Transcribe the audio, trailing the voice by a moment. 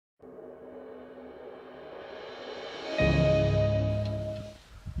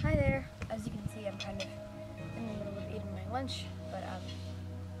lunch, but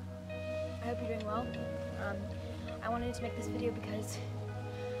I hope you're doing well. I wanted to make this video because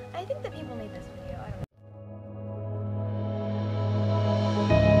I think that people need this video. I don't know.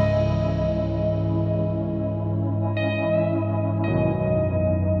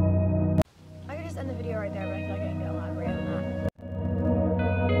 I could just end the video right there, but I feel like I need to elaborate on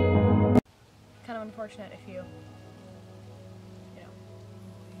that. Kind of unfortunate if you know,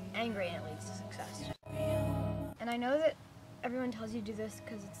 angry and it leads to success. And I know that everyone tells you to do this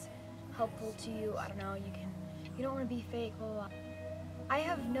because it's helpful to you. I don't know, you don't want to be fake, blah, blah, blah. I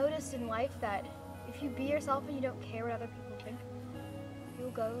have noticed in life that if you be yourself and you don't care what other people think,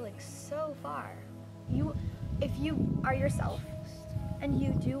 you'll go like so far. If you are yourself and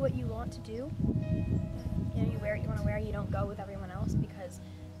you do what you want to do, you know, you wear what you want to wear, you don't go with everyone else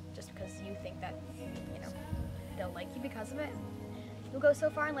just because you think that, you know, they'll like you because of it, you'll go so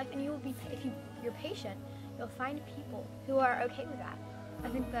far in life, and you will be, if you're patient, you'll find people who are okay with that. I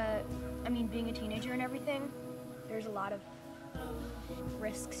think that, being a teenager and everything, there's a lot of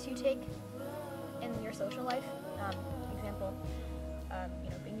risks you take in your social life. Example,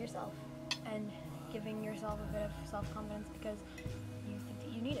 being yourself and giving yourself a bit of self-confidence because you think that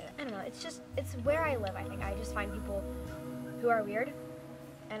you need it. I don't know, it's where I live, I think. I just find people who are weird,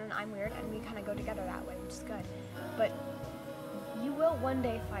 and I'm weird, and we kind of go together that way, which is good. But you will one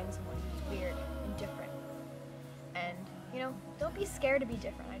day find someone who's weird and different. And, don't be scared to be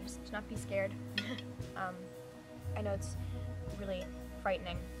different. Just not be scared. I know it's really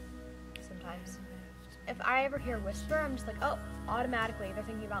frightening sometimes. If I ever hear whisper, I'm just like, oh, automatically they're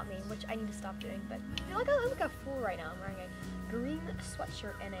thinking about me, which I need to stop doing. But I feel like a fool right now. I'm wearing a green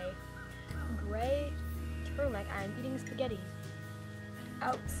sweatshirt and a gray turtleneck. I'm eating spaghetti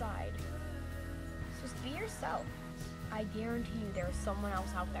outside. Just be yourself. I guarantee you there is someone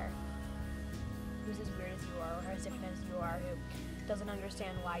else out there who's as weird as you are, or as different as you are, who doesn't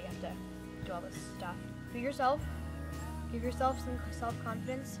understand why you have to do all this stuff. Be yourself. Give yourself some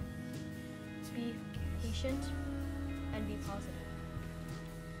self-confidence. Be patient and be positive.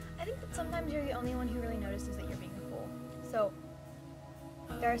 I think that sometimes you're the only one who really notices that you're being a fool. So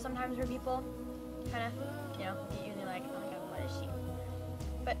there are some times where people kind of, you're like, oh my god, what is she?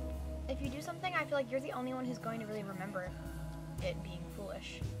 But if you do something, I feel like you're the only one who's going to really remember it being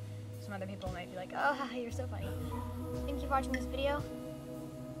foolish. Some other people might be like, oh, you're so funny. Thank you for watching this video,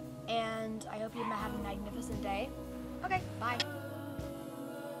 and I hope you have a magnificent day. Okay, bye.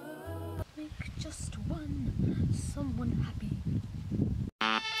 Make just someone happy.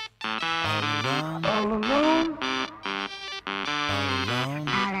 All alone.